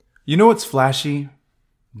You know what's flashy?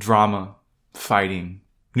 Drama, fighting,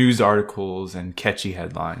 news articles, and catchy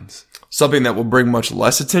headlines. Something that will bring much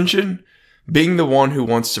less attention, being the one who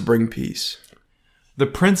wants to bring peace. The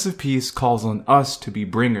Prince of Peace calls on us to be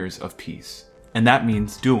bringers of peace, and that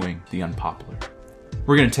means doing the unpopular.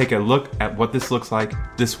 We're going to take a look at what this looks like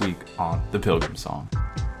this week on the Pilgrim Song.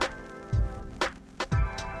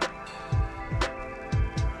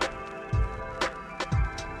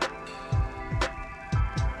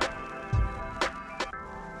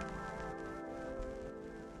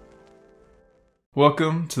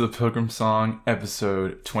 Welcome to the Pilgrim Song,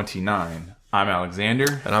 episode 29. I'm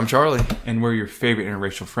Alexander. And I'm Charlie. And we're your favorite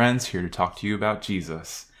interracial friends here to talk to you about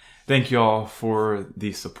Jesus. Thank you all for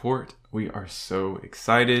the support. We are so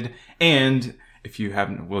excited. And if you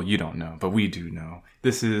haven't, well, you don't know, but we do know.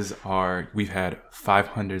 We've had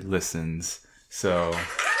 500 listens. So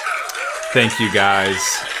thank you guys.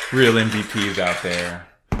 Real MVPs out there.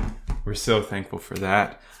 We're so thankful for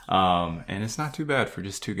that. And it's not too bad for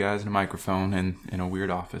just two guys and a microphone and in a weird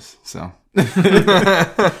office. So good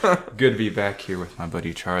to be back here with my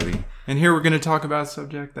buddy Charlie. And here we're going to talk about a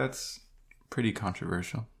subject that's pretty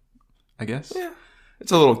controversial, I guess. Yeah.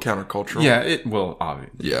 It's a little countercultural. Yeah,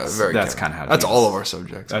 obviously. Yeah, very. That's kind of how. That's all of our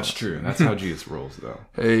subjects. That's true. That's how Jesus rolls, though.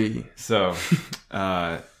 Hey. So,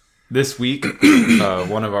 this week,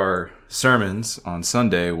 one of our sermons on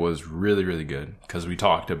Sunday was really, really good because we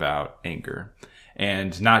talked about anger.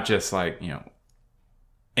 And not just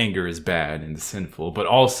anger is bad and sinful, but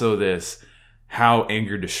also how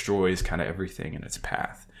anger destroys kind of everything in its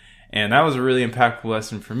path. And that was a really impactful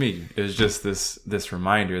lesson for me. It was just this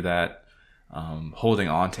reminder that holding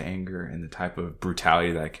on to anger and the type of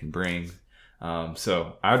brutality that it can bring.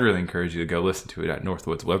 So I would really encourage you to go listen to it at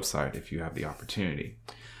Northwood's website if you have the opportunity.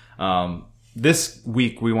 This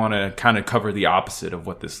week, we want to kind of cover the opposite of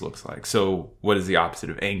what this looks like. So what is the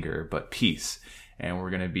opposite of anger but peace? And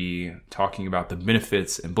we're going to be talking about the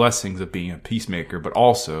benefits and blessings of being a peacemaker, but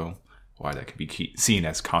also why that could be seen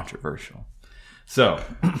as controversial. So,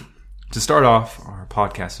 to start off our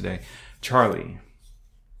podcast today, Charlie,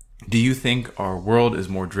 do you think our world is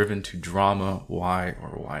more driven to drama? Why or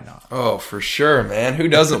why not? Oh, for sure, man. Who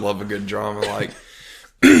doesn't love a good drama?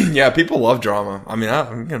 Yeah, people love drama. I mean,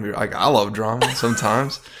 I'm going to be I love drama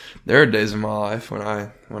sometimes. There are days in my life when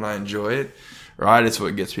I enjoy it. Right, it's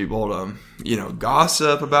what gets people to,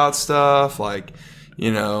 gossip about stuff.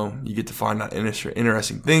 You get to find out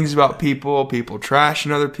interesting things about people trashing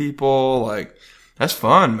other people. That's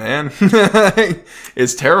fun, man.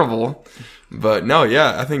 It's terrible. But no,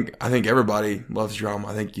 yeah, I think everybody loves drama.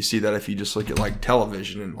 I think you see that if you just look at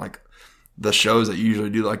television and the shows that usually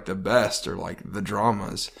do the best or the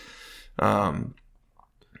dramas.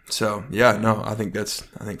 So yeah, no, I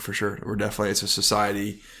think for sure it's a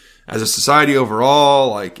society. As a society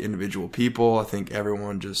overall, individual people, I think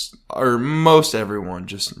most everyone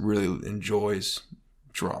just really enjoys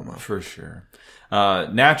drama. For sure.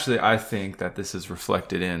 Naturally, I think that this is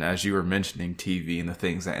reflected in, as you were mentioning, TV and the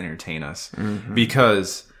things that entertain us. Mm-hmm.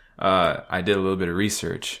 Because I did a little bit of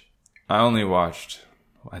research. I only watched,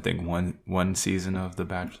 I think, one season of The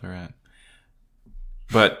Bachelorette.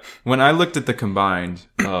 But when I looked at the combined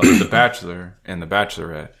of The Bachelor and The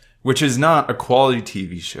Bachelorette, which is not a quality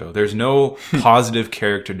TV show. There's no positive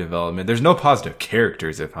character development. There's no positive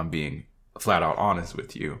characters, if I'm being flat out honest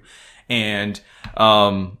with you. And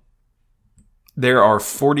there are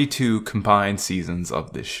 42 combined seasons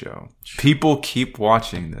of this show. People keep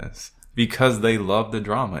watching this because they love the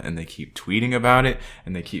drama, and they keep tweeting about it,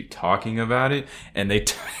 and they keep talking about it, and they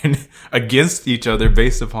turn against each other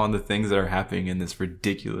based upon the things that are happening in this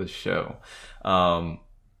ridiculous show.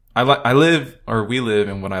 We live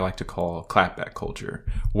in what I like to call clapback culture,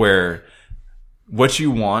 where what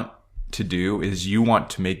you want to do is you want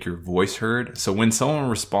to make your voice heard. So when someone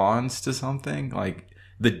responds to something,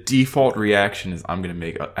 the default reaction is, I'm going to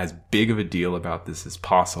make as big of a deal about this as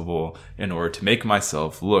possible in order to make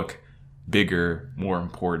myself look bigger, more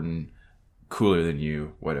important, cooler than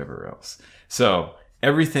you, whatever else. So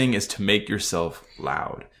everything is to make yourself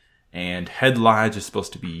loud. And headlines are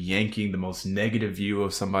supposed to be yanking the most negative view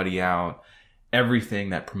of somebody out.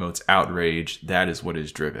 Everything that promotes outrage, that is what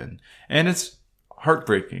is driven. And it's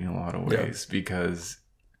heartbreaking in a lot of ways because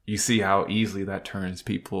you see how easily that turns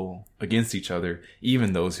people against each other,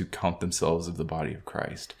 even those who count themselves of the body of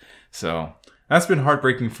Christ. So that's been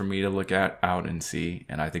heartbreaking for me to look out and see.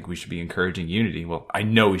 And I think we should be encouraging unity. Well, I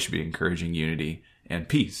know we should be encouraging unity and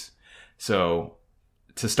peace. So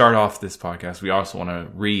to start off this podcast, we also want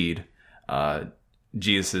to read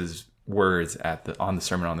Jesus' words on the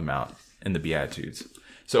Sermon on the Mount in the Beatitudes.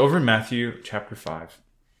 So over in Matthew chapter 5,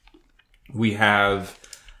 we have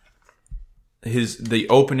the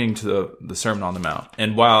opening to the Sermon on the Mount.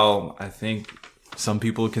 And while I think some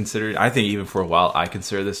people consider it, I think even for a while I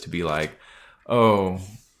consider this to be like, oh,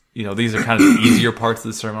 these are kind of the easier parts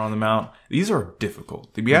of the Sermon on the Mount. These are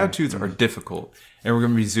difficult. The Beatitudes are difficult. And we're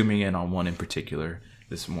going to be zooming in on one in particular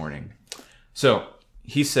this morning. So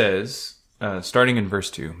he says, starting in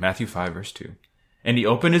verse 2, Matthew 5, verse 2, "And he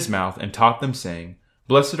opened his mouth and taught them, saying,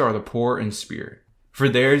 Blessed are the poor in spirit, for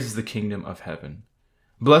theirs is the kingdom of heaven.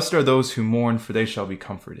 Blessed are those who mourn, for they shall be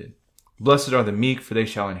comforted. Blessed are the meek, for they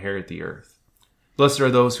shall inherit the earth. Blessed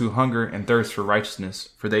are those who hunger and thirst for righteousness,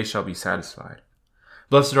 for they shall be satisfied.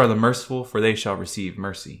 Blessed are the merciful, for they shall receive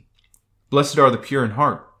mercy. Blessed are the pure in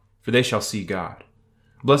heart, for they shall see God.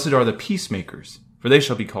 Blessed are the peacemakers, for they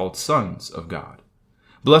shall be called sons of God.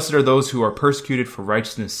 Blessed are those who are persecuted for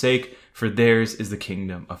righteousness' sake, for theirs is the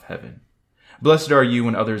kingdom of heaven. Blessed are you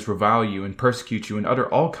when others revile you and persecute you and utter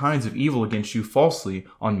all kinds of evil against you falsely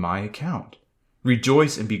on my account.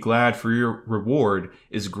 Rejoice and be glad, for your reward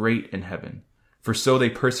is great in heaven. For so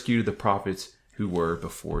they persecuted the prophets who were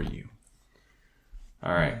before you."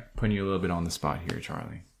 All right, putting you a little bit on the spot here,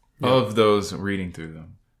 Charlie. Yeah. Of those reading through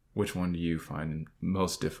them, which one do you find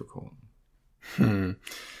most difficult?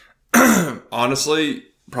 Honestly,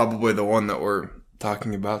 probably the one that we're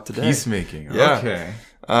talking about today. Peacemaking. Yeah. Okay.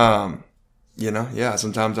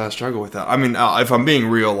 Sometimes I struggle with that. I mean, if I'm being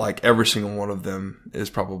real, like every single one of them is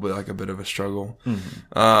probably like a bit of a struggle.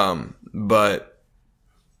 Mm-hmm. But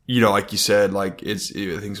like you said, like I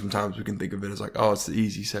think sometimes we can think of it as like, oh, it's the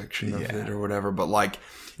easy section of it or whatever. But like,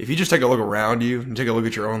 if you just take a look around you and take a look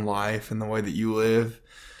at your own life and the way that you live,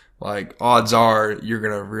 like odds are you're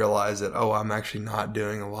going to realize that, oh, I'm actually not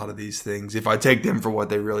doing a lot of these things if I take them for what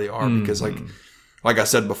they really are. Mm-hmm. Because like I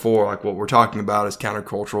said before, like what we're talking about is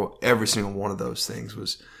countercultural. Every single one of those things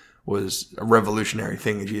was a revolutionary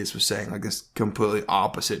thing that Jesus was saying, like this completely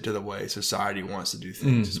opposite to the way society wants to do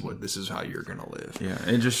things. Mm-hmm. This is how you're going to live. Yeah.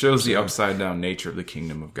 It just shows the upside down nature of the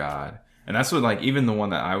kingdom of God. And that's what, like, even the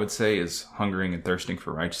one that I would say is hungering and thirsting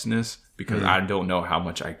for righteousness, because I don't know how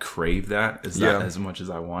much I crave that as much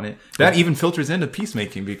as I want it. That even filters into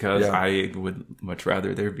peacemaking, because I would much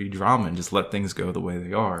rather there be drama and just let things go the way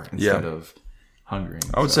they are instead of hungering.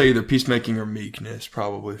 I would say either peacemaking or meekness,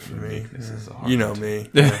 probably for me. Is a hard you know me.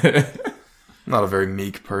 Yeah. I'm not a very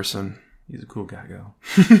meek person. He's a cool guy,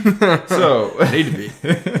 though. So I need to be.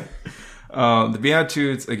 The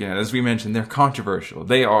Beatitudes, again, as we mentioned, they're controversial.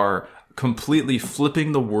 They are completely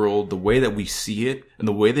flipping the world, the way that we see it, and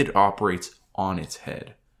the way that it operates on its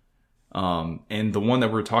head. And the one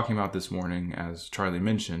that we're talking about this morning, as Charlie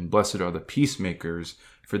mentioned, blessed are the peacemakers,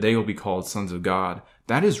 for they will be called sons of God.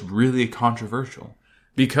 That is really controversial,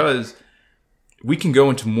 because we can go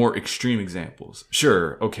into more extreme examples.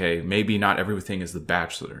 Sure, okay, maybe not everything is The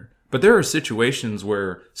Bachelor, but there are situations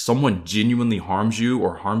where someone genuinely harms you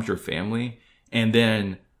or harms your family, and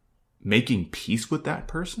then making peace with that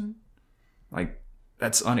person, like,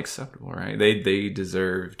 that's unacceptable, right? They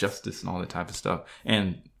deserve justice and all that type of stuff.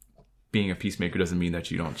 And being a peacemaker doesn't mean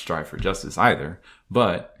that you don't strive for justice either,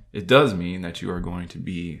 but it does mean that you are going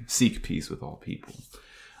to seek peace with all people.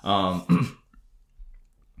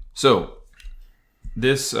 So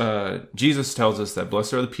this Jesus tells us that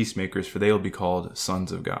blessed are the peacemakers, for they will be called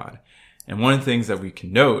sons of God. And one of the things that we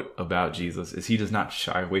can note about Jesus is he does not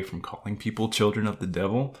shy away from calling people children of the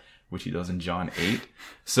devil, which he does in John 8.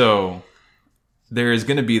 So there is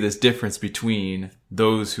going to be this difference between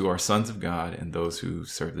those who are sons of God and those who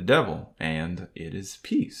serve the devil, and it is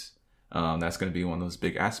peace. That's going to be one of those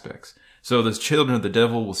big aspects. So the children of the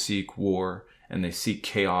devil will seek war, and they seek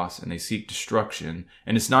chaos, and they seek destruction.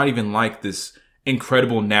 And it's not even like this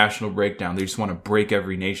incredible national breakdown. They just want to break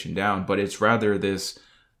every nation down, but it's rather this: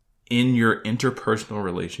 in your interpersonal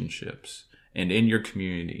relationships and in your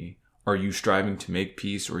community, are you striving to make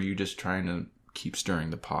peace, or are you just trying to keep stirring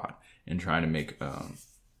the pot and trying to make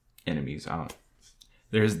enemies out?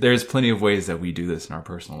 There's plenty of ways that we do this in our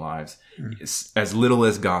personal lives. It's as little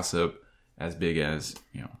as gossip, as big as,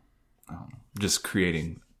 just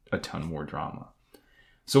creating a ton more drama.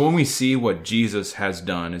 So when we see what Jesus has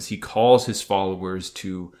done, is he calls his followers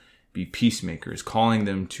to be peacemakers, calling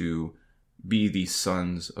them to be the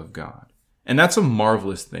sons of God. And that's a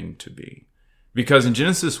marvelous thing to be. Because in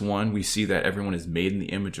Genesis 1, we see that everyone is made in the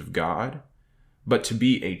image of God. But to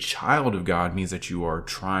be a child of God means that you are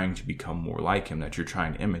trying to become more like him, that you're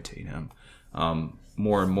trying to imitate him.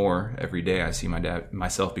 More and more every day, I see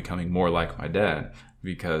myself becoming more like my dad,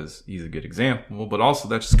 because he's a good example. But also,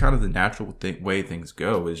 that's just kind of the natural way things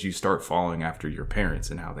go, is you start following after your parents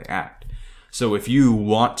and how they act. So if you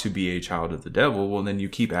want to be a child of the devil, well, then you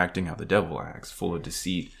keep acting how the devil acts, full of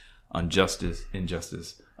deceit, injustice,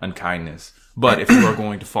 unkindness. But if you are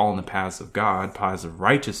going to fall in the paths of God, paths of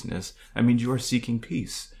righteousness, that means you are seeking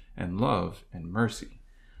peace and love and mercy.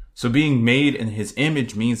 So being made in his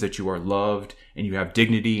image means that you are loved and you have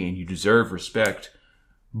dignity and you deserve respect.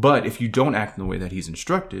 But if you don't act in the way that he's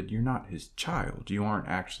instructed, you're not his child. You aren't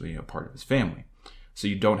actually a part of his family. So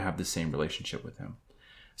you don't have the same relationship with him.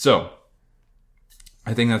 So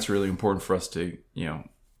I think that's really important for us to,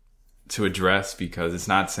 to address, because it's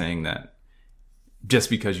not saying that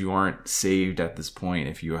just because you aren't saved at this point,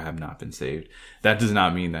 if you have not been saved, that does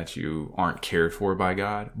not mean that you aren't cared for by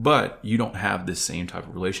God, but you don't have the same type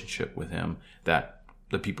of relationship with him that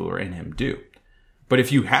the people who are in him do. But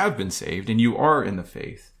if you have been saved and you are in the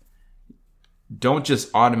faith, don't just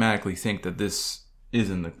automatically think that this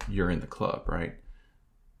is you're in the club, right?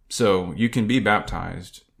 So you can be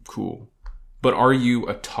baptized, cool. But are you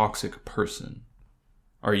a toxic person?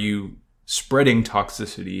 Are you spreading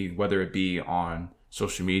toxicity, whether it be on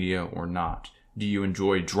social media or not? Do you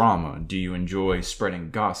enjoy drama? Do you enjoy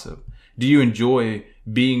spreading gossip? Do you enjoy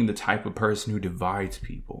being the type of person who divides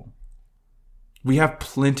people? We have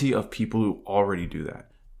plenty of people who already do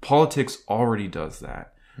that. Politics already does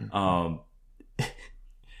that.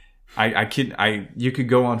 You could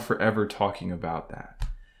go on forever talking about that.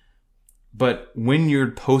 But when you're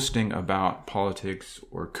posting about politics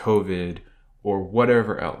or COVID or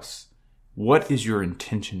whatever else, what is your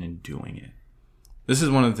intention in doing it? This is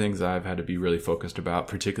one of the things I've had to be really focused about,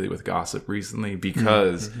 particularly with gossip recently,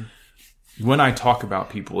 because when I talk about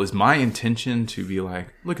people, is my intention to be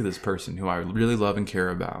like, look at this person who I really love and care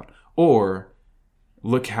about, or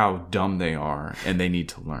look how dumb they are and they need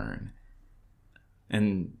to learn.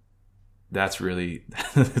 And that's really,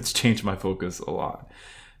 it's changed my focus a lot.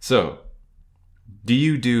 So, do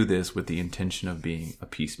you do this with the intention of being a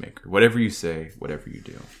peacemaker? Whatever you say, whatever you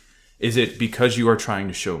do. Is it because you are trying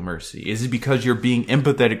to show mercy? Is it because you're being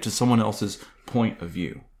empathetic to someone else's point of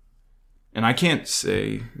view? And I can't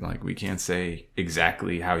say, we can't say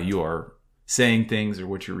exactly how you are saying things or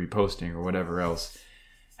what you're reposting or whatever else.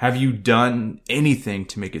 Have you done anything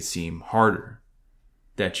to make it seem harder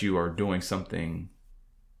that you are doing something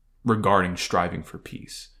regarding striving for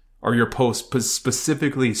peace? Are your posts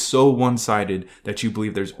specifically so one-sided that you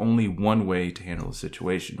believe there's only one way to handle a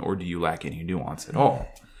situation, or do you lack any nuance at all?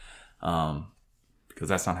 Because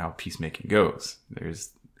that's not how peacemaking goes.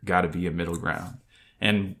 There's got to be a middle ground.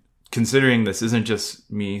 And considering this isn't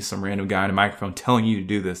just me, some random guy on a microphone telling you to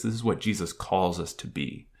do this, this is what Jesus calls us to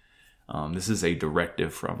be. This is a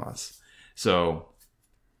directive from us. So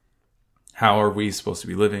how are we supposed to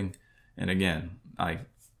be living? And again,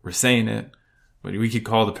 we're saying it, but we could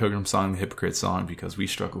call the Pilgrim song the hypocrite song because we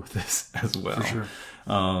struggle with this as well. For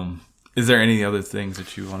sure. Is there any other things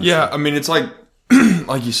that you want to say? I mean, it's like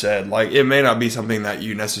you said, it may not be something that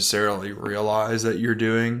you necessarily realize that you're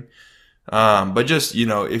doing. But just,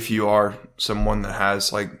 if you are someone that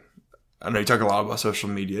has I know you talk a lot about social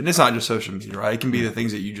media, and it's not just social media, right? It can be the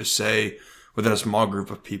things that you just say within a small group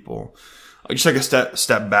of people. Just take a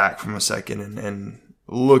step back from a second and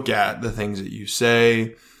look at the things that you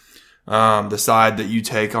say, the side that you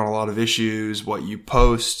take on a lot of issues, what you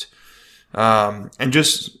post, and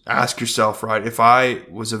just ask yourself, right, if I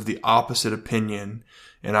was of the opposite opinion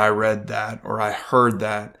and I read that or I heard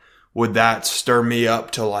that, would that stir me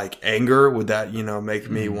up to anger? Would that, make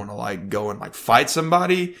me want to go and fight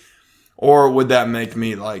somebody? Or would that make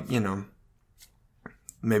me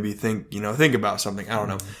maybe think about something? I don't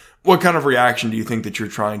know. What kind of reaction do you think that you're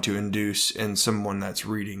trying to induce in someone that's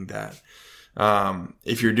reading that?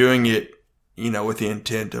 If you're doing it, with the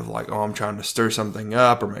intent of I'm trying to stir something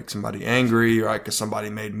up or make somebody angry, or because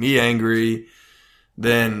somebody made me angry,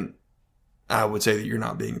 then I would say that you're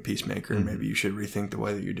not being a peacemaker, and maybe you should rethink the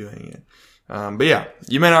way that you're doing it. But yeah,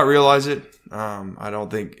 you may not realize it. I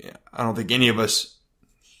don't think any of us,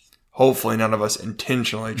 hopefully none of us,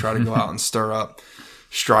 intentionally try to go out and stir up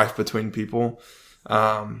strife between people.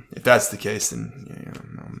 If that's the case,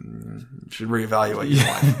 then you should reevaluate your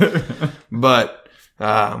life. But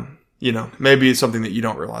maybe it's something that you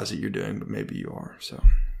don't realize that you're doing, but maybe you are. So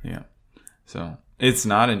yeah. So it's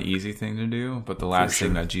not an easy thing to do, but the last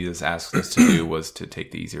thing that Jesus asked us to do was to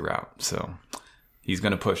take the easy route. So he's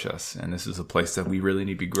going to push us, and this is a place that we really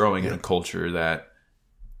need to be growing in a culture that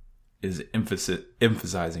is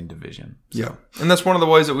emphasizing division. So. Yeah. And that's one of the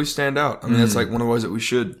ways that we stand out. I mean, that's one of the ways that we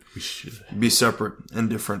should be separate and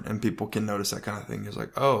different, and people can notice that kind of thing. It's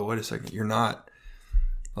oh, wait a second, you're not.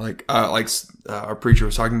 Our preacher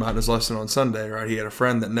was talking about in his lesson on Sunday, right? He had a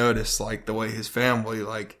friend that noticed the way his family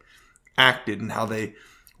acted and how they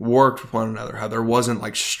worked with one another, how there wasn't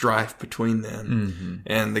like strife between them.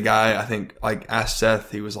 And the guy, I think, like asked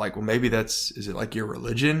Seth, he was like, well, maybe is it like your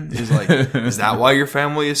religion? He's like, is that why your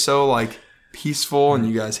family is so like peaceful and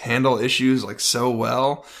you guys handle issues like so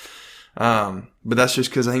well? But that's just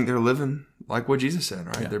because I think they're living like what Jesus said,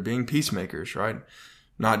 right? Yeah. They're being peacemakers, right?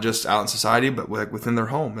 Not just out in society, but like within their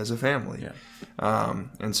home as a family. Yeah.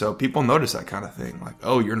 And so people notice that kind of thing. Like,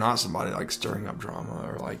 oh, you're not somebody like stirring up drama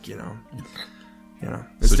or like,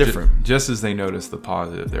 it's so different. Just as they notice the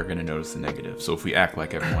positive, they're going to notice the negative. So if we act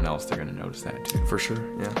like everyone else, they're going to notice that too. For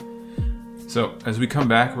sure, yeah. So as we come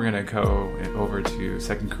back, we're going to go over to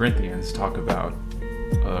 2 Corinthians, talk about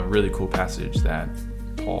a really cool passage that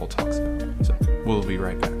Paul talks about. So we'll be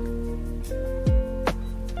right back.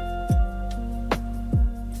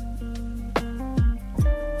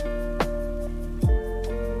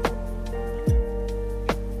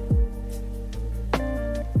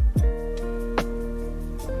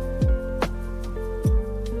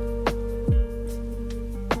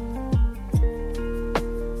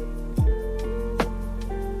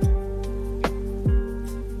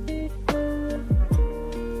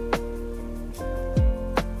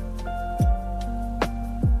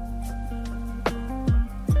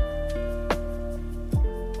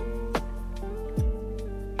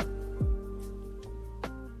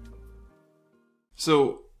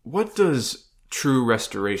 So what does true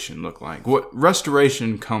restoration look like? What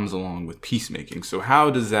restoration comes along with peacemaking? So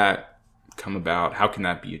how does that come about? How can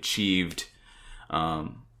that be achieved?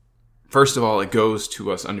 First of all, it goes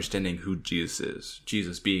to us understanding who Jesus is.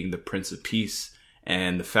 Jesus being the Prince of Peace,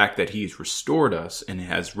 and the fact that he's restored us and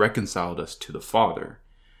has reconciled us to the Father.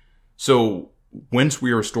 So once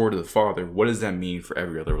we are restored to the Father, what does that mean for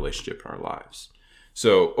every other relationship in our lives?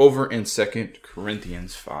 So over in 2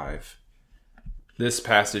 Corinthians 5, this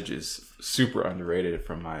passage is super underrated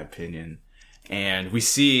from my opinion. And we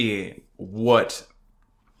see what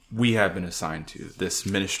we have been assigned to, this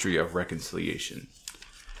ministry of reconciliation.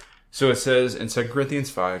 So it says in 2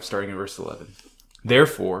 Corinthians 5, starting in verse 11,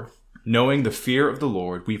 "Therefore, knowing the fear of the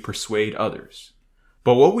Lord, we persuade others.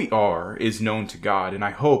 But what we are is known to God, and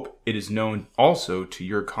I hope it is known also to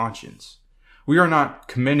your conscience. We are not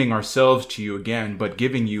commending ourselves to you again, but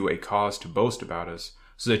giving you a cause to boast about us,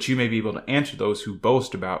 so that you may be able to answer those who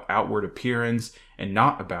boast about outward appearance and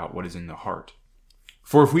not about what is in the heart.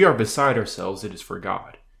 For if we are beside ourselves, it is for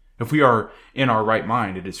God. If we are in our right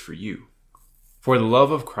mind, it is for you. For the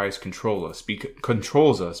love of Christ controls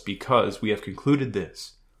us because we have concluded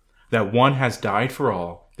this, that one has died for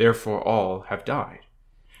all, therefore all have died.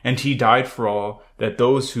 And he died for all, that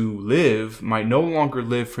those who live might no longer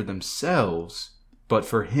live for themselves, but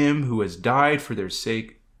for him who has died for their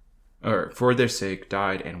sake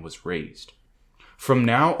died and was raised. From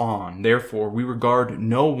now on, therefore, we regard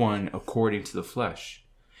no one according to the flesh.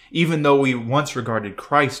 Even though we once regarded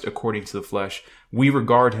Christ according to the flesh, we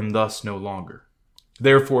regard him thus no longer.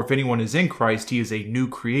 Therefore, if anyone is in Christ, he is a new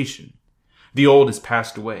creation. The old is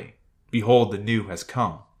passed away. Behold, the new has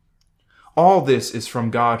come. All this is from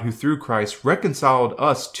God, who through Christ reconciled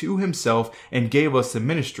us to himself and gave us the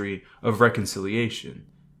ministry of reconciliation.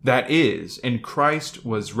 That is, in Christ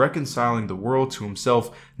was reconciling the world to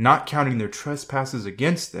himself, not counting their trespasses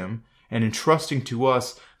against them, and entrusting to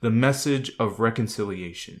us the message of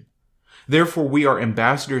reconciliation. Therefore we are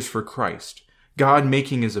ambassadors for Christ, God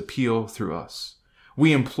making his appeal through us.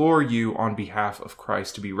 We implore you on behalf of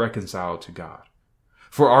Christ to be reconciled to God.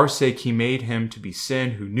 For our sake he made him to be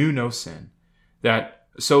sin who knew no sin,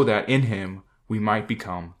 so that in him we might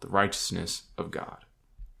become the righteousness of God."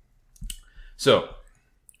 So,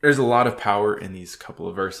 there's a lot of power in these couple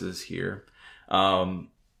of verses here.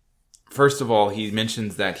 First of all, he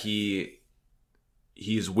mentions that he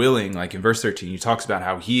is willing, like in verse 13, he talks about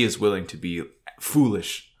how he is willing to be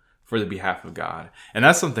foolish for the behalf of God. And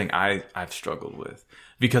that's something I've struggled with,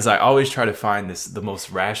 because I always try to find the most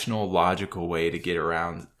rational, logical way to get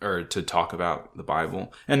around or to talk about the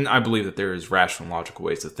Bible. And I believe that there is rational, logical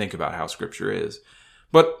ways to think about how scripture is.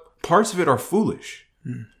 But parts of it are foolish.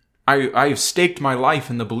 I have staked my life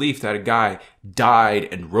in the belief that a guy died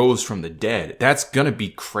and rose from the dead. That's going to be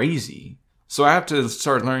crazy. So I have to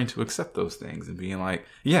start learning to accept those things and being like,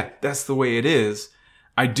 yeah, that's the way it is.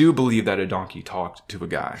 I do believe that a donkey talked to a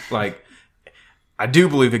guy. Like, I do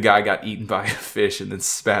believe a guy got eaten by a fish and then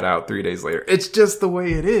spat out 3 days later. It's just the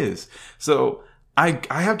way it is. So I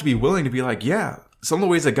have to be willing to be like, yeah, some of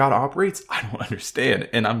the ways that God operates, I don't understand.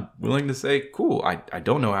 And I'm willing to say, cool, I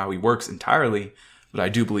don't know how he works entirely, but I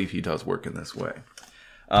do believe he does work in this way.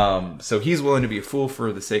 So he's willing to be a fool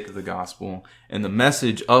for the sake of the gospel. And the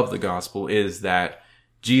message of the gospel is that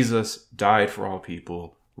Jesus died for all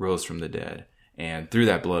people, rose from the dead. And through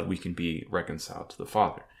that blood, we can be reconciled to the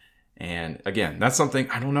Father. And again, that's something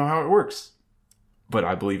I don't know how it works, but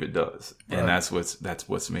I believe it does. Right. And that's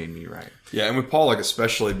what's made me right. Yeah. And with Paul, like,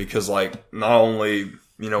 especially because, like, not only,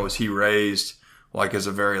 was he raised like as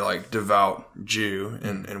a very like devout Jew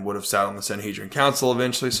and would have sat on the Sanhedrin Council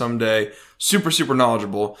eventually someday, super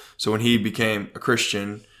knowledgeable. So when he became a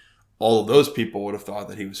Christian, all of those people would have thought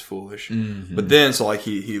that he was foolish. Mm-hmm. But then, so like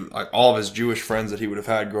he like all of his Jewish friends that he would have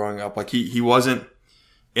had growing up, like he wasn't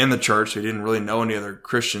in the church, so he didn't really know any other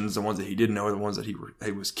Christians. The ones that he did know are the ones that he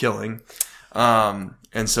was killing.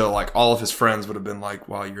 And so like all of his friends would have been like,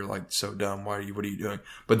 wow, you're like so dumb. What are you doing?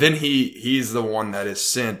 But then he's the one that is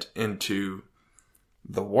sent into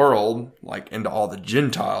the world, like into all the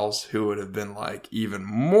Gentiles who would have been like even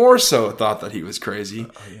more so thought that he was crazy,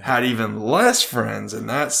 had even less friends in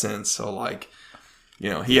that sense. So like,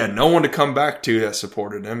 he had no one to come back to that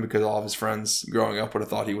supported him because all of his friends growing up would have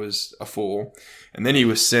thought he was a fool. And then he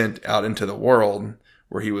was sent out into the world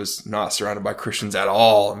where he was not surrounded by Christians at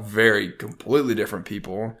all, very completely different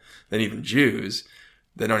people than even Jews.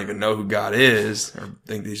 They don't even know who God is or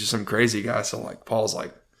think he's just some crazy guy. So like Paul's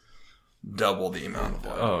like double the amount of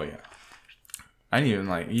blood. Oh yeah. I didn't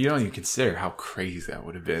even you don't even consider how crazy that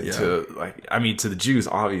would have been to to the Jews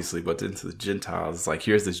obviously, but then to the Gentiles, it's like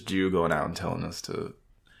here's this Jew going out and telling us to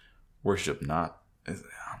worship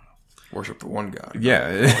worship the one God.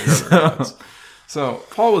 Yeah. So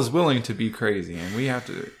Paul was willing to be crazy, and we have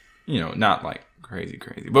to, not like crazy,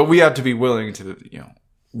 but we have to be willing to,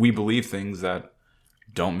 we believe things that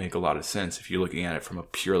don't make a lot of sense if you're looking at it from a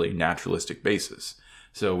purely naturalistic basis.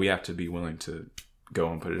 So we have to be willing to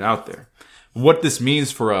go and put it out there. What this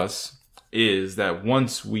means for us is that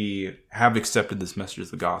once we have accepted this message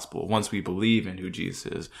of the gospel, once we believe in who Jesus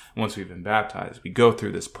is, once we've been baptized, we go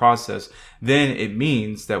through this process, then it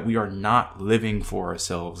means that we are not living for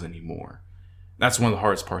ourselves anymore. That's one of the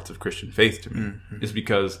hardest parts of Christian faith to me, is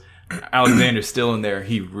because Alexander's still in there.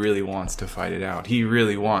 He really wants to fight it out. He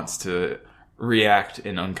really wants to react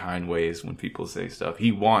in unkind ways when people say stuff.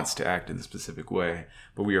 He wants to act in a specific way,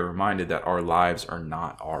 but we are reminded that our lives are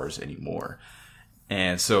not ours anymore.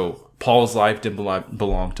 And so Paul's life didn't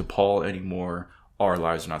belong to Paul anymore. Our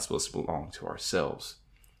lives are not supposed to belong to ourselves.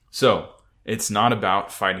 So it's not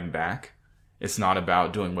about fighting back. It's not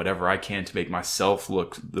about doing whatever I can to make myself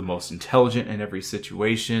look the most intelligent in every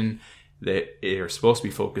situation. That are supposed to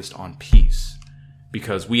be focused on peace,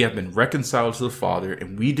 because we have been reconciled to the Father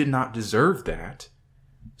and we did not deserve that.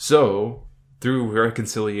 So through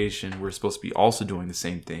reconciliation, we're supposed to be also doing the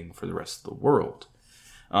same thing for the rest of the world.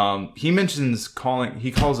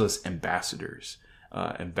 He calls us ambassadors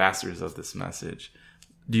of this message.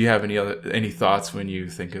 Do you have any thoughts when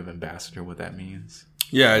you think of ambassador, what that means?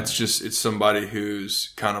 Yeah, it's somebody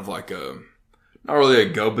who's kind of like not really a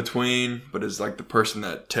go-between, but is like the person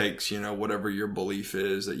that takes, whatever your belief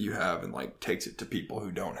is that you have and like takes it to people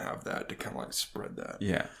who don't have that to kind of like spread that.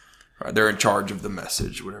 Yeah. Right. They're in charge of the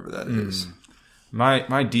message, whatever that is.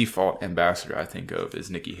 My default ambassador I think of is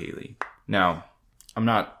Nikki Haley. Now, I'm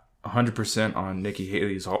not 100% on Nikki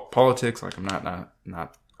Haley's politics. Like I'm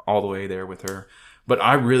not all the way there with her. But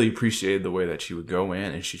I really appreciated the way that she would go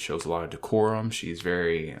in, and she shows a lot of decorum. She's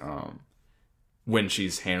very, when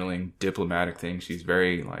she's handling diplomatic things, she's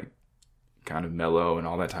very like kind of mellow and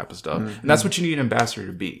all that type of stuff. Mm-hmm. And that's what you need an ambassador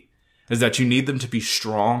to be, is that you need them to be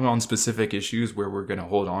strong on specific issues where we're going to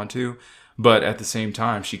hold on to. But at the same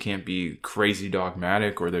time, she can't be crazy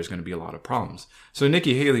dogmatic or there's going to be a lot of problems. So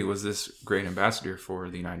Nikki Haley was this great ambassador for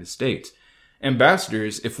the United States.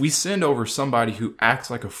 Ambassadors, if we send over somebody who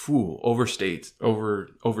acts like a fool overseas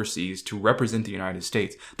to represent the United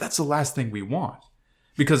States, that's the last thing we want.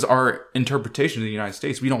 Because our interpretation of the United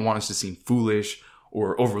States, we don't want us to seem foolish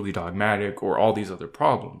or overly dogmatic or all these other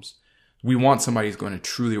problems. We want somebody who's going to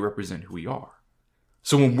truly represent who we are.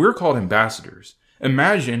 So when we're called ambassadors,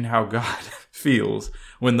 imagine how God feels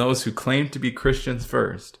when those who claim to be Christians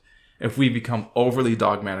first, if we become overly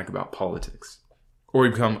dogmatic about politics. Or we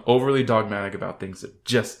become overly dogmatic about things that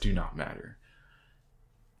just do not matter.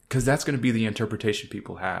 Because that's going to be the interpretation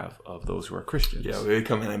people have of those who are Christians. Yeah, we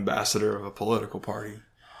become an ambassador of a political party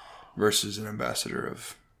versus an ambassador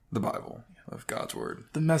of the Bible, of God's Word.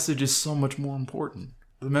 The message is so much more important.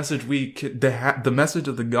 The message the message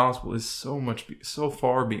of the gospel is so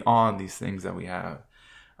far beyond these things that we have.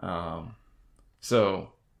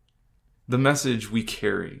 So the message we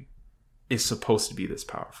carry is supposed to be this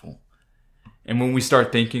powerful. And when we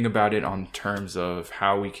start thinking about it on terms of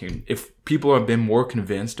how we can, if people have been more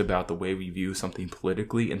convinced about the way we view something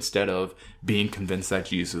politically instead of being convinced that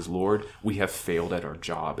Jesus is Lord, we have failed at our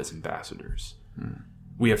job as ambassadors.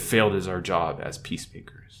 We have failed as our job as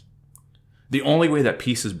peacemakers. The only way that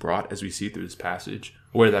peace is brought, as we see through this passage,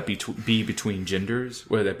 whether that be between genders,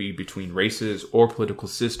 whether that be between races or political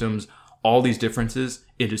systems, all these differences,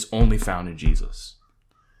 it is only found in Jesus.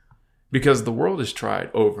 Because the world has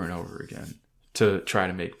tried over and over again to try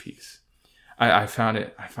to make peace. I find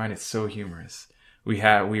it so humorous.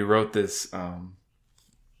 We wrote this thing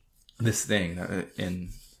in,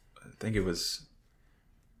 I think it was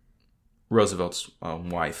Roosevelt's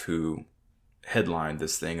wife who headlined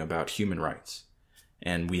this thing about human rights.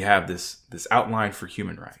 And we have this outline for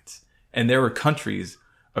human rights. And there were countries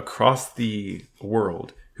across the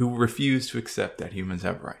world who refused to accept that humans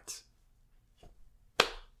have rights.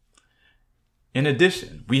 In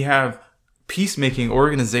addition, we have peacemaking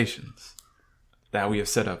organizations that we have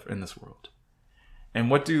set up in this world. And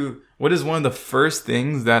what is one of the first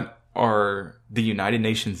things that the United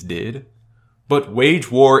Nations did? But wage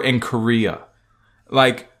war in Korea.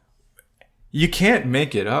 Like, you can't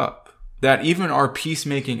make it up that even our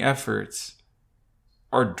peacemaking efforts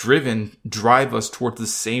drive us towards the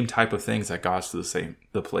same type of things that got us to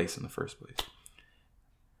the place in the first place.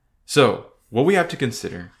 So, what we have to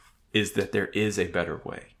consider is that there is a better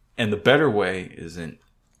way. And the better way is in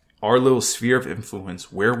our little sphere of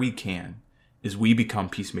influence where we can, is we become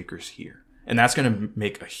peacemakers here. And that's going to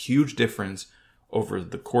make a huge difference over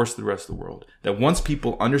the course of the rest of the world. That once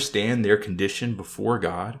people understand their condition before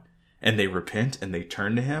God and they repent and they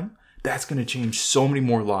turn to Him, that's going to change so many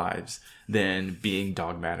more lives than being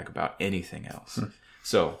dogmatic about anything else.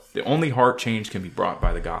 So the only heart change can be brought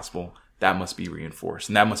by the gospel. That must be reinforced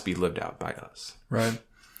and that must be lived out by us. Right.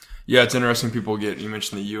 Yeah, it's interesting. You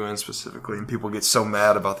mentioned the UN specifically, and people get so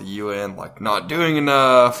mad about the UN, like not doing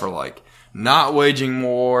enough or like not waging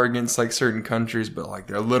war against like certain countries, but like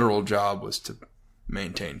their literal job was to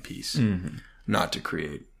maintain peace, not to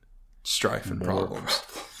create strife and problems.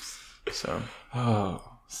 So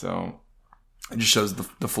it just shows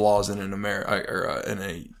the flaws in in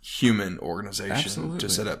a human organization to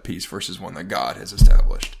set up peace versus one that God has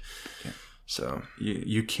established. Yeah. So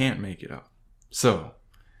you can't make it up. So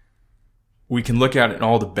we can look at it in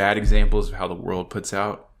all the bad examples of how the world puts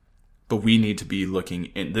out, but we need to be looking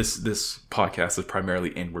in this podcast is primarily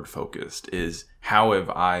inward focused, is how have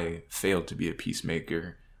I failed to be a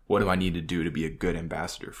peacemaker? What do I need to do to be a good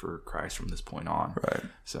ambassador for Christ from this point on? Right.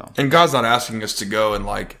 So, and God's not asking us to go and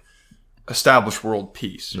like establish world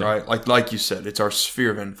peace, right? Like you said, it's our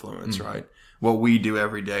sphere of influence, right? What we do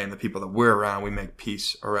every day and the people that we're around, we make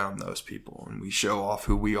peace around those people and we show off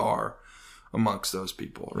who we are amongst those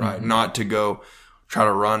people, right? Not to go try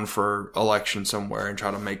to run for election somewhere and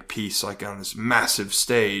try to make peace like on this massive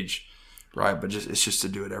stage, right? But it's just to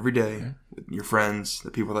do it every day with your friends,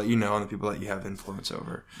 the people that you know, and the people that you have influence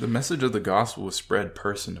over. The message of the gospel is spread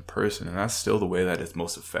person to person, and that's still the way that it's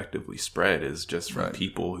most effectively spread, is just from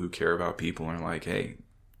people who care about people and are like, hey,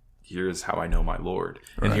 here's how I know my Lord,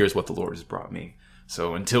 and here's what the Lord has brought me.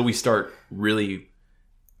 So until we start really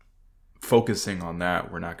focusing on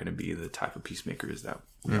that, we're not going to be the type of peacemakers that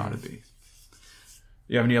we ought to be.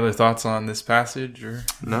 You have any other thoughts on this passage? Or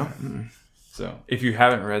no? So if you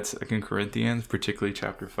haven't read 2 Corinthians, particularly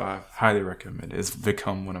chapter 5, highly recommend it. It's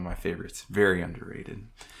become one of my favorites. Very underrated.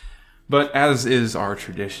 But as is our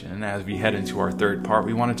tradition, as we head into our third part,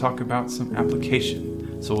 we want to talk about some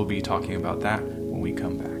application. So we'll be talking about that when we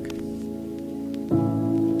come back.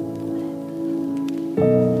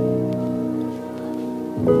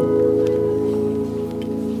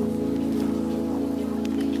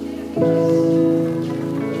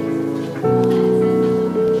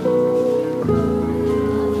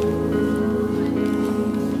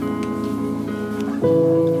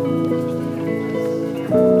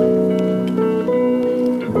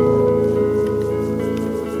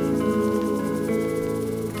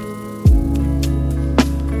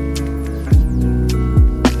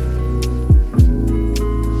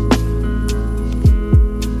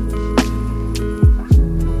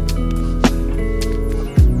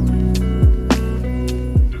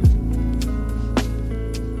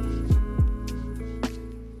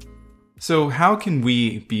 So how can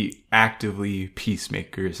we be actively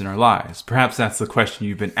peacemakers in our lives? Perhaps that's the question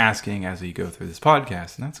you've been asking as we go through this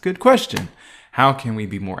podcast, and that's a good question. How can we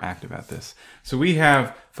be more active at this? So we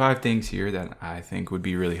have 5 things here that I think would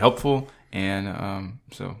be really helpful, and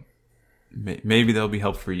so maybe they'll be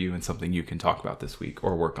helpful for you and something you can talk about this week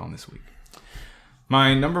or work on this week.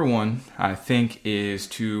 My number 1, I think, is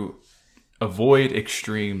to avoid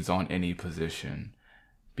extremes on any position.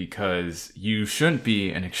 Because you shouldn't be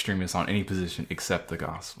an extremist on any position except the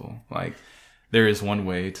gospel. Like, there is one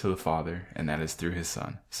way to the Father, and that is through His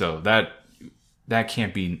Son. So that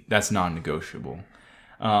can't be, that's non-negotiable.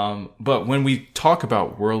 But when we talk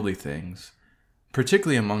about worldly things,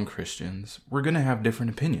 particularly among Christians, we're going to have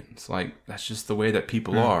different opinions. Like, that's just the way that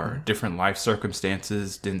people are. Different life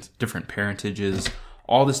circumstances, different parentages,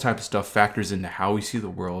 all this type of stuff factors into how we see the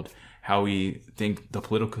world, how we think the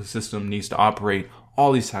political system needs to operate,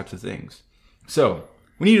 all these types of things. So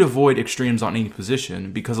we need to avoid extremes on any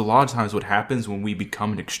position, because a lot of times what happens when we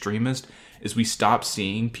become an extremist is we stop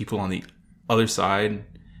seeing people on the other side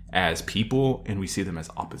as people and we see them as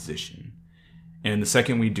opposition. And the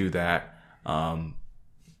second we do that,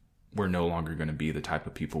 we're no longer going to be the type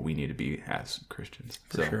of people we need to be as Christians.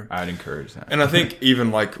 So sure. I'd encourage that. And I think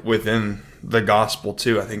even like within the gospel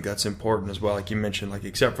too, I think that's important as well. Like you mentioned, like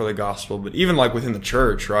except for the gospel, but even like within the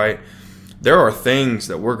church, right? There are things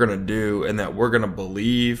that we're going to do and that we're going to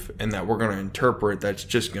believe and that we're going to interpret that's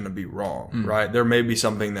just going to be wrong, right? There may be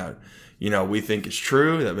something that, we think is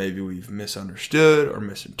true that maybe we've misunderstood or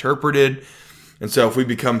misinterpreted. And so if we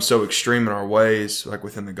become so extreme in our ways, like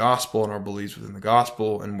within the gospel and our beliefs within the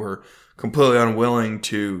gospel, and we're completely unwilling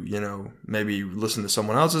to, maybe listen to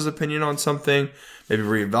someone else's opinion on something, maybe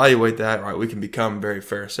reevaluate that, right? We can become very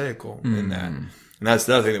pharisaical in that. And that's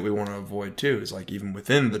the other thing that we want to avoid too, is like even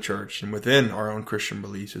within the church and within our own Christian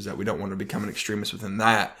beliefs, is that we don't want to become an extremist within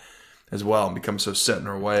that as well and become so set in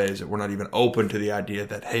our ways that we're not even open to the idea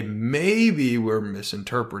that, hey, maybe we're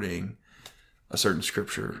misinterpreting a certain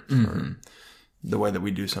scripture or the way that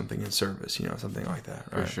we do something in service, something like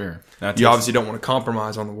that. Right? For sure. You obviously don't want to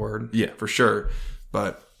compromise on the word. Yeah. For sure.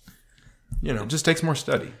 But, it just takes more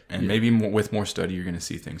study. And maybe with more study, you're going to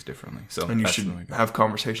see things differently. So, and you should have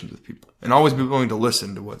conversations with people. And always be willing to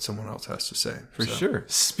listen to what someone else has to say. For sure.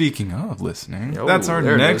 Speaking of listening, that's our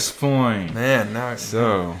next point. Man, now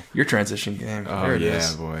your transition game. Oh, there it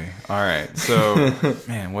is. Boy. All right. So,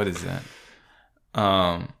 man, what is that?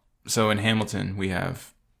 So in Hamilton, we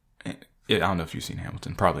have... I don't know if you've seen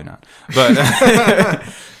Hamilton, probably not.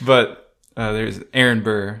 But there's Aaron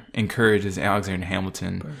Burr encourages Alexander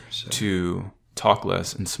Hamilton to talk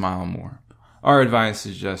less and smile more. Our advice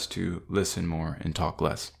is just to listen more and talk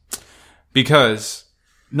less. Because,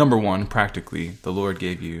 number one, practically, the Lord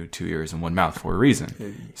gave you 2 ears and 1 mouth for a reason.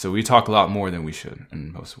 Hey. So we talk a lot more than we should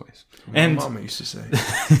in most ways. My mama used to say.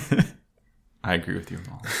 I agree with your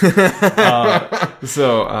mom.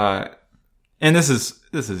 And this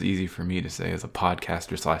is easy for me to say as a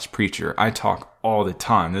podcaster / preacher. I talk all the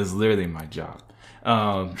time. This is literally my job.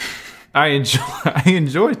 I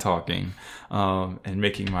enjoy talking and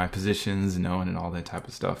making my positions known and all that type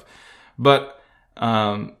of stuff. But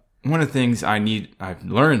one of the things I've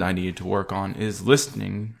learned I needed to work on is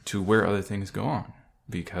listening to where other things go on,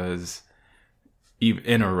 because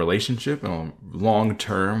in a relationship, in a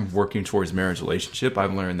long-term working towards marriage relationship,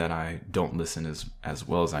 I've learned that I don't listen as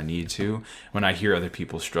well as I need to. When I hear other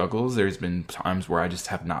people's struggles, there's been times where I just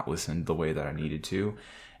have not listened the way that I needed to.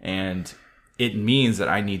 And it means that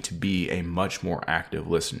I need to be a much more active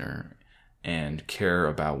listener and care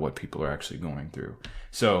about what people are actually going through.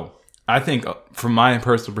 So I think from my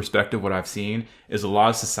personal perspective, what I've seen is a lot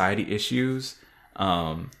of society issues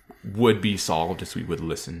would be solved if we would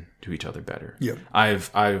listen to each other better. Yeah.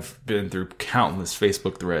 I've been through countless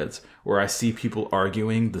Facebook threads where I see people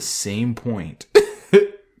arguing the same point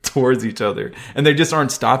towards each other, and they just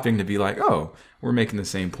aren't stopping to be like, oh, we're making the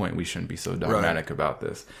same point. We shouldn't be so dogmatic about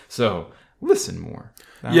this. So listen more.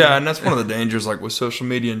 And that's one of the dangers, like with social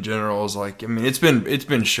media in general, is like, I mean, it's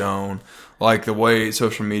been shown, like the way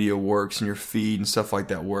social media works and your feed and stuff like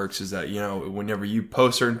that works is that, whenever you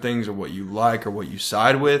post certain things or what you like or what you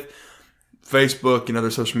side with, Facebook and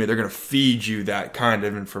other social media, they're going to feed you that kind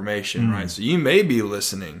of information, right? So you may be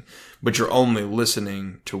listening, but you're only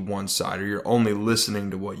listening to one side, or you're only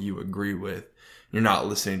listening to what you agree with. You're not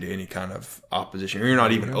listening to any kind of opposition, or you're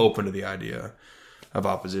not even open to the idea of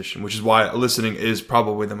opposition, which is why listening is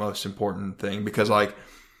probably the most important thing, because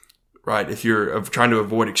if you're trying to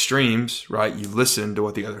avoid extremes, right, you listen to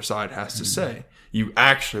what the other side has to say. You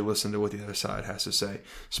actually listen to what the other side has to say.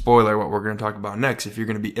 Spoiler, what we're going to talk about next. If you're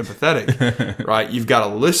going to be empathetic, right, you've got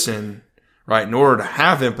to listen, right, in order to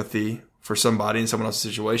have empathy for somebody in someone else's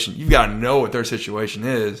situation. You've got to know what their situation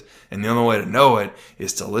is, and the only way to know it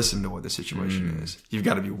is to listen to what the situation is. You've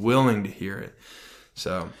got to be willing to hear it.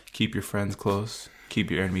 So keep your friends close. Keep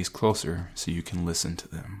your enemies closer so you can listen to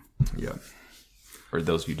them. Yeah. Or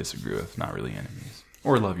those you disagree with, not really enemies.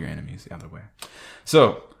 Or love your enemies the other way.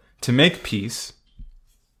 So, to make peace,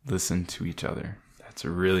 listen to each other. That's a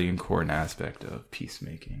really important aspect of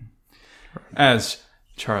peacemaking. As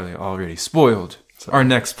Charlie already spoiled, our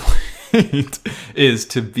next point is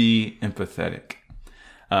to be empathetic.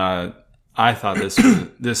 I thought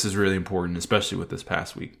this is really important, especially with this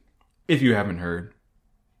past week. If you haven't heard,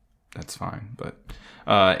 that's fine. But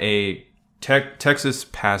a Texas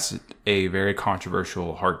passed a very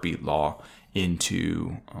controversial heartbeat law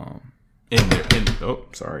into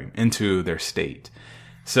into their state.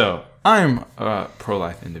 So I'm a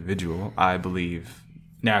pro-life individual. I believe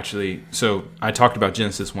naturally. So I talked about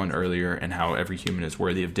Genesis 1 earlier and how every human is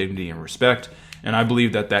worthy of dignity and respect. And I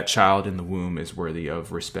believe that that child in the womb is worthy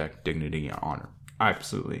of respect, dignity, and honor.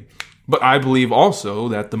 Absolutely. But I believe also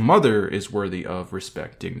that the mother is worthy of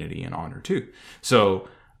respect, dignity, and honor too. So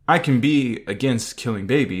I can be against killing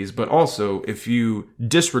babies, but also if you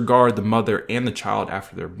disregard the mother and the child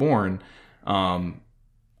after they're born,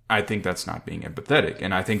 I think that's not being empathetic.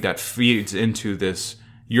 And I think that feeds into this,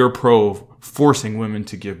 you're pro forcing women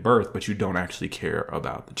to give birth, but you don't actually care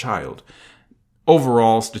about the child.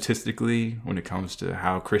 Overall, statistically, when it comes to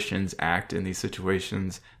how Christians act in these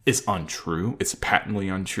situations, it's untrue. It's patently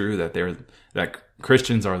untrue that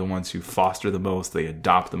Christians are the ones who foster the most, they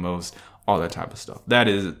adopt the most, all that type of stuff.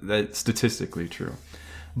 That's statistically true.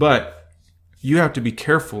 But you have to be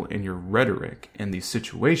careful in your rhetoric in these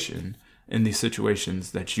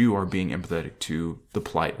situations that you are being empathetic to the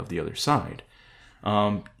plight of the other side.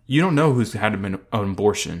 You don't know who's had an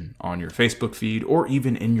abortion on your Facebook feed or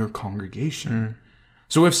even in your congregation.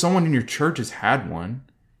 So if someone in your church has had one,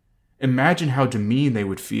 imagine how demeaned they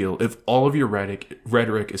would feel if all of your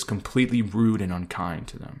rhetoric is completely rude and unkind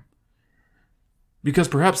to them. Because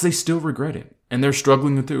perhaps they still regret it and they're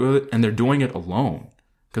struggling through it and they're doing it alone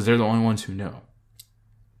because they're the only ones who know.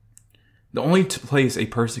 The only place a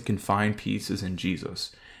person can find peace is in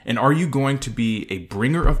Jesus. And are you going to be a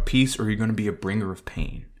bringer of peace or are you going to be a bringer of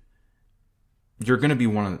pain? You're going to be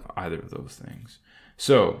one of either of those things.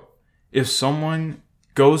 So if someone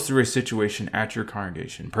goes through a situation at your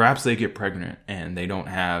congregation, perhaps they get pregnant and they don't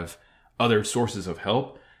have other sources of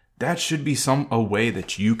help, that should be a way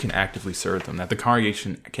that you can actively serve them, that the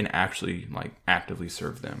congregation can actually actively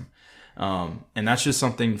serve them. And that's just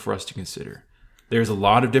something for us to consider. There's a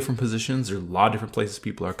lot of different positions. There's a lot of different places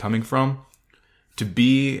people are coming from. To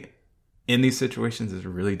be in these situations is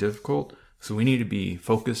really difficult. So we need to be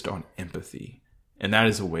focused on empathy. And that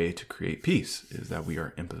is a way to create peace, is that we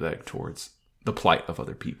are empathetic towards the plight of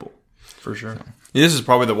other people. For sure. So. Yeah, this is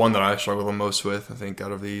probably the one that I struggle the most with, I think,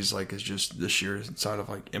 out of these, is just the sheer side of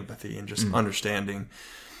empathy and just understanding.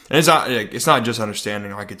 And it's not just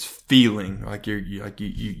understanding, it's feeling.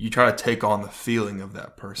 You try to take on the feeling of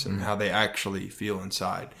that person, how they actually feel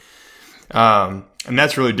inside. And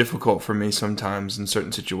that's really difficult for me sometimes in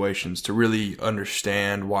certain situations to really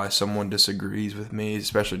understand why someone disagrees with me,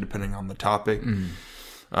 especially depending on the topic.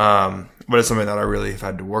 But it's something that I really have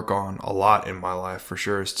had to work on a lot in my life, for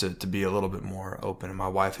sure, is to be a little bit more open. And my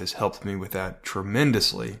wife has helped me with that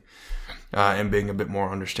tremendously, and being a bit more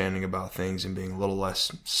understanding about things and being a little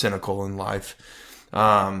less cynical in life,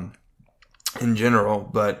 in general.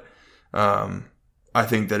 But, I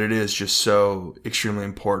think that it is just so extremely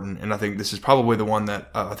important. And I think this is probably the one that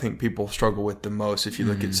I think people struggle with the most. If you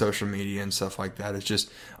look at social media and stuff like that, it's just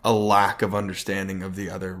a lack of understanding of the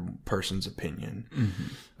other person's opinion.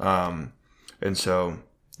 And so,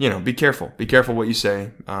 be careful. Be careful what you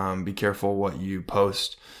say. Be careful what you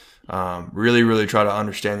post. Really, really try to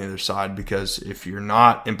understand the other side, because if you're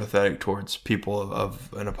not empathetic towards people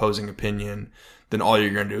of an opposing opinion, then all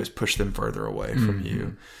you're going to do is push them further away from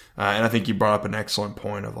you. And I think you brought up an excellent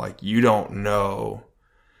point of you don't know,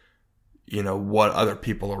 what other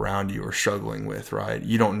people around you are struggling with, right?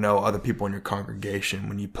 You don't know other people in your congregation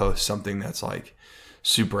when you post something that's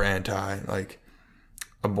super anti,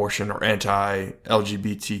 abortion or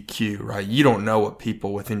anti-LGBTQ, right? You don't know what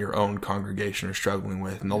people within your own congregation are struggling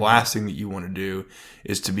with. And the last thing that you want to do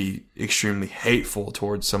is to be extremely hateful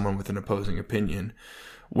towards someone with an opposing opinion,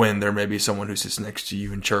 when there may be someone who sits next to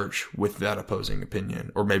you in church with that opposing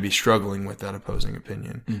opinion, or maybe struggling with that opposing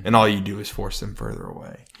opinion. And all you do is force them further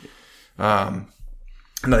away. And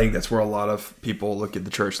I think that's where a lot of people look at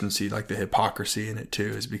the church and see the hypocrisy in it too,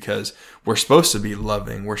 is because we're supposed to be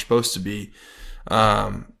loving. We're supposed to be,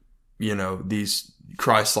 these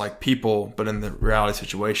Christ-like people, but in the reality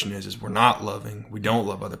situation is we're not loving. We don't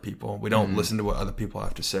love other people. We don't listen to what other people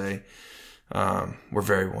have to say. We're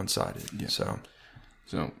very one-sided. Yeah.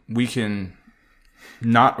 So we can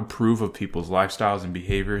not approve of people's lifestyles and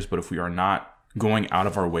behaviors, but if we are not going out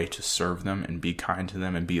of our way to serve them and be kind to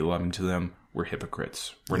them and be loving to them, we're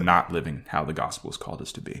hypocrites. We're not living how the gospel has called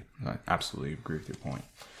us to be. I absolutely agree with your point.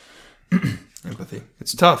 Empathy.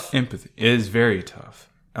 It's tough. Empathy. It is very tough.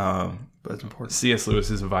 But it's important. C.S.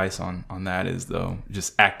 Lewis's advice on that is, though,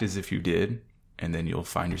 just act as if you did, and then you'll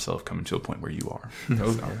find yourself coming to a point where you are.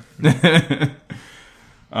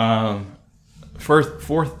 Fourth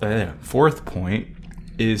point,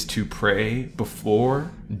 is to pray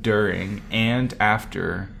before, during, and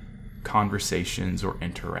after conversations or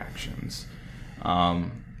interactions.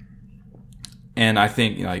 And I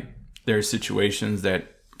think like there are situations that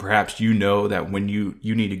perhaps that when you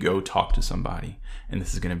need to go talk to somebody, and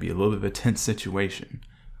this is going to be a little bit of a tense situation.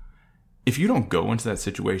 If you don't go into that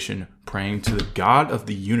situation praying to the God of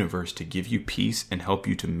the universe to give you peace and help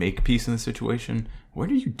you to make peace in the situation, what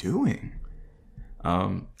are you doing?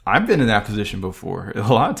 I've been in that position before.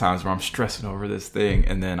 A lot of times where I'm stressing over this thing,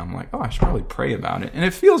 and then I'm like, oh, I should probably pray about it. And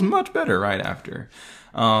it feels much better right after.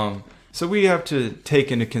 So we have to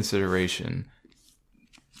take into consideration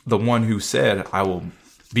the one who said, I will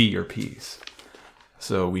be your peace.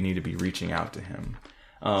 So we need to be reaching out to him.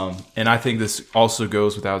 And I think this also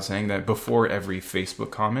goes without saying that before every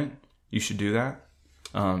Facebook comment, you should do that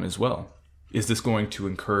as well. Is this going to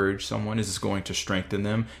encourage someone? Is this going to strengthen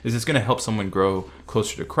them? Is this going to help someone grow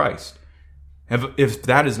closer to Christ? If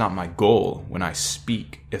that is not my goal when I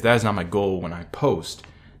speak, if that is not my goal when I post,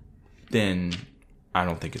 then I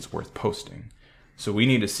don't think it's worth posting. So we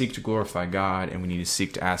need to seek to glorify God, and we need to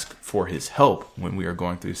seek to ask for his help when we are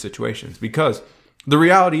going through situations. Because the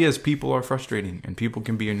reality is people are frustrating and people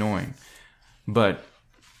can be annoying. But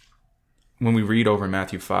when we read over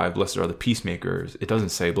Matthew 5, blessed are the peacemakers, it doesn't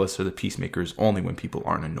say blessed are the peacemakers only when people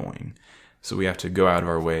aren't annoying. So we have to go out of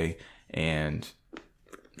our way and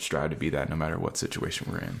strive to be that no matter what situation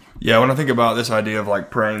we're in. Yeah, when I think about this idea of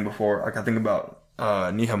like praying before, like I think about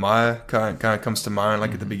Nehemiah kind of comes to mind,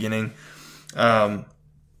 like at the beginning,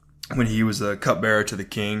 when he was the cupbearer to the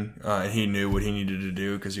king, and he knew what he needed to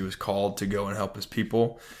do because he was called to go and help his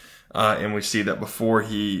people. And we see that before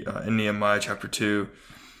in Nehemiah chapter 2,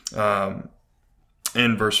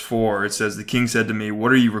 in verse 4, it says, the king said to me,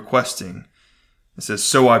 what are you requesting? It says,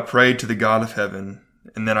 so I prayed to the God of heaven,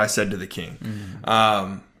 and then I said to the king.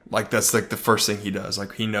 Like that's like the first thing he does.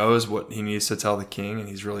 Like he knows what he needs to tell the king, and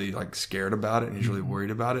he's really like scared about it, and he's really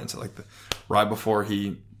worried about it. And so like right before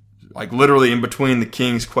he, like literally in between the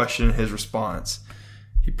king's question and his response,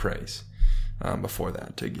 he prays before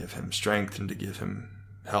that to give him strength and to give him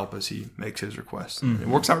help as he makes his request. It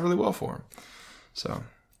works out really well for him. So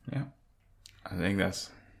yeah, I think that's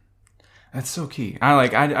so key.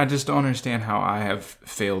 I just don't understand how I have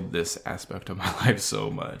failed this aspect of my life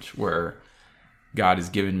so much, where God has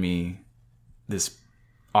given me this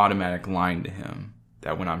automatic line to him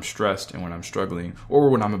that when I'm stressed and when I'm struggling, or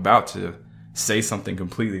when I'm about to say something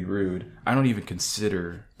completely rude, I don't even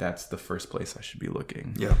consider that's the first place I should be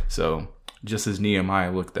looking. Yeah. So just as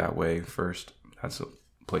Nehemiah looked that way first, that's a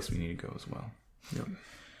place we need to go as well. Yep.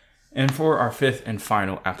 And for our fifth and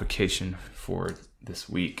final application for this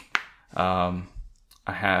week,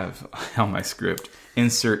 I have on my script,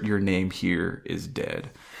 insert your name here is dead.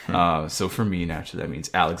 So for me, naturally, that means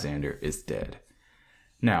Alexander is dead.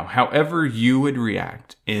 Now, however you would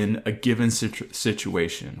react in a given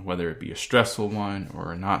situation, whether it be a stressful one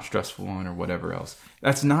or a not stressful one or whatever else,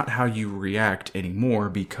 that's not how you react anymore,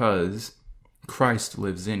 because Christ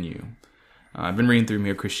lives in you. I've been reading through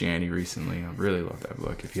Mere Christianity recently. I really love that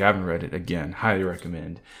book. If you haven't read it, again, highly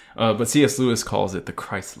recommend. But C.S. Lewis calls it the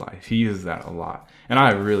Christ life. He uses that a lot. And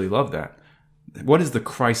I really love that. What does the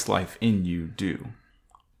Christ life in you do?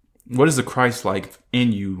 What does the Christ life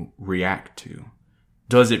in you react to?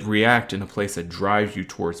 Does it react in a place that drives you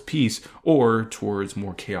towards peace or towards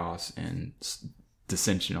more chaos and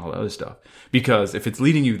dissension and all that other stuff? Because if it's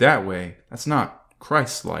leading you that way, that's not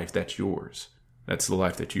Christ's life, that's yours. That's the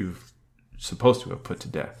life that you've supposed to have put to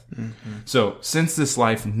death. So since this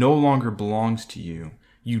life no longer belongs to you,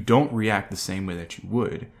 you don't react the same way that you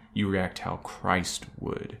would. You react how Christ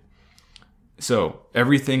would. So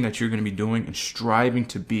everything that you're going to be doing and striving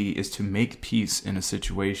to be is to make peace in a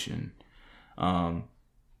situation.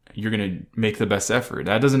 You're going to make the best effort.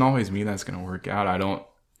 That doesn't always mean that's going to work out. I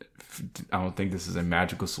don't think this is a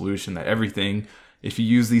magical solution that everything, if you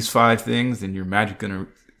use these 5 things, then you're magically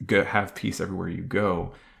going to have peace everywhere you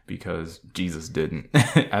go, because Jesus didn't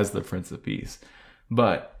as the Prince of Peace.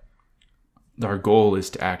 But our goal is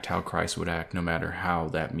to act how Christ would act, no matter how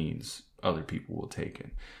that means other people will take it.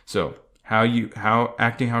 So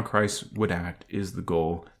acting how Christ would act is the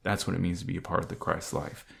goal. That's what it means to be a part of the Christ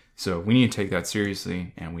life. So we need to take that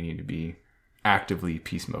seriously, and we need to be actively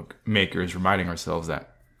peacemakers, reminding ourselves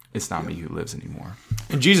that it's not me who lives anymore.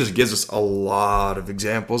 And Jesus gives us a lot of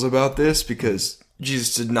examples about this, because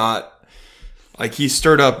Jesus did not, like, he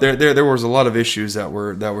stirred up, there was a lot of issues that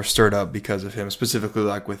were stirred up because of him, specifically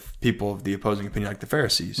like with people of the opposing opinion, like the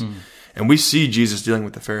Pharisees. And we see Jesus dealing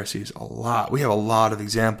with the Pharisees a lot. We have a lot of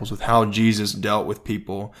examples with how Jesus dealt with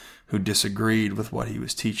people who disagreed with what he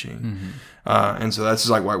was teaching. And so that's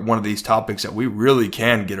like one of these topics that we really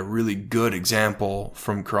can get a really good example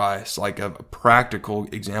from Christ, like a practical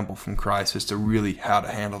example from Christ as to really how to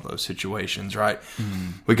handle those situations, right?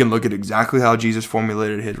 We can look at exactly how Jesus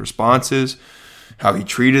formulated his responses, how he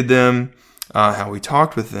treated them, how he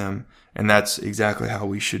talked with them, and that's exactly how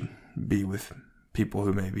we should be with people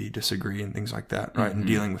who maybe disagree and things like that, right? And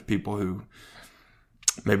dealing with people who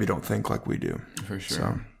maybe don't think like we do. For sure.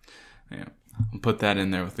 So, yeah. I'll put that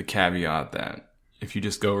in there with the caveat that if you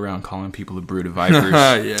just go around calling people a brood of vipers,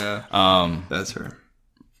 that's her.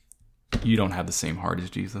 You don't have the same heart as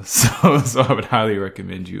Jesus. So I would highly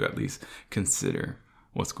recommend you at least consider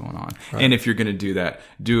what's going on. Right. And if you're going to do that,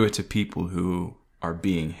 do it to people who are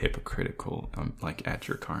being hypocritical, like at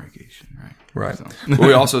your congregation, right? Right. So. But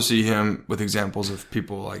we also see him with examples of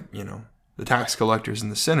people like, the tax collectors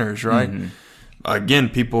and the sinners, right? Again,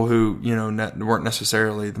 people who, weren't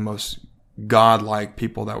necessarily the most God-like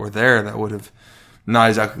people that were there, that would have not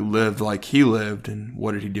exactly lived like he lived. And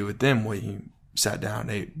what did he do with them? Well, he sat down,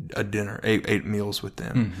 ate meals with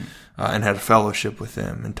them, and had a fellowship with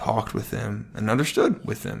them, and talked with them, and understood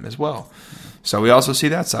with them as well. So we also see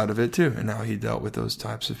that side of it too, and how he dealt with those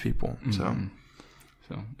types of people. So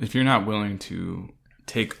if you're not willing to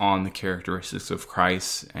take on the characteristics of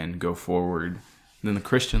Christ and go forward, then the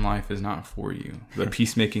Christian life is not for you. The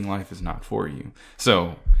peacemaking life is not for you.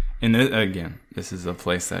 So, and again, this is a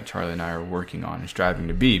place that Charlie and I are working on and striving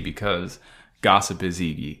to be, because gossip is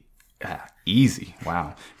easy.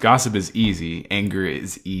 Wow. Gossip is easy. Anger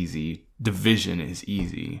is easy. Division is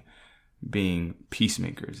easy. Being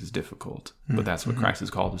peacemakers is difficult. But that's what Christ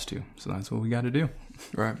has called us to. So that's what we got to do.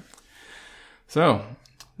 Right. So,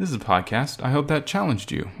 this is a podcast. I hope that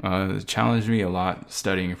challenged you. It challenged me a lot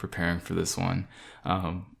studying and preparing for this one.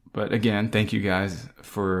 But again, thank you guys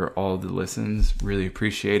for all the listens. Really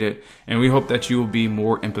appreciate it. And we hope that you will be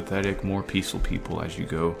more empathetic, more peaceful people as you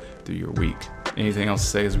go through your week. Anything else to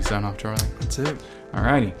say as we sign off, Charlie? That's it.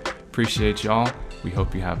 Alrighty. Appreciate y'all. We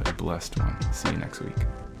hope you have a blessed one. See you next week.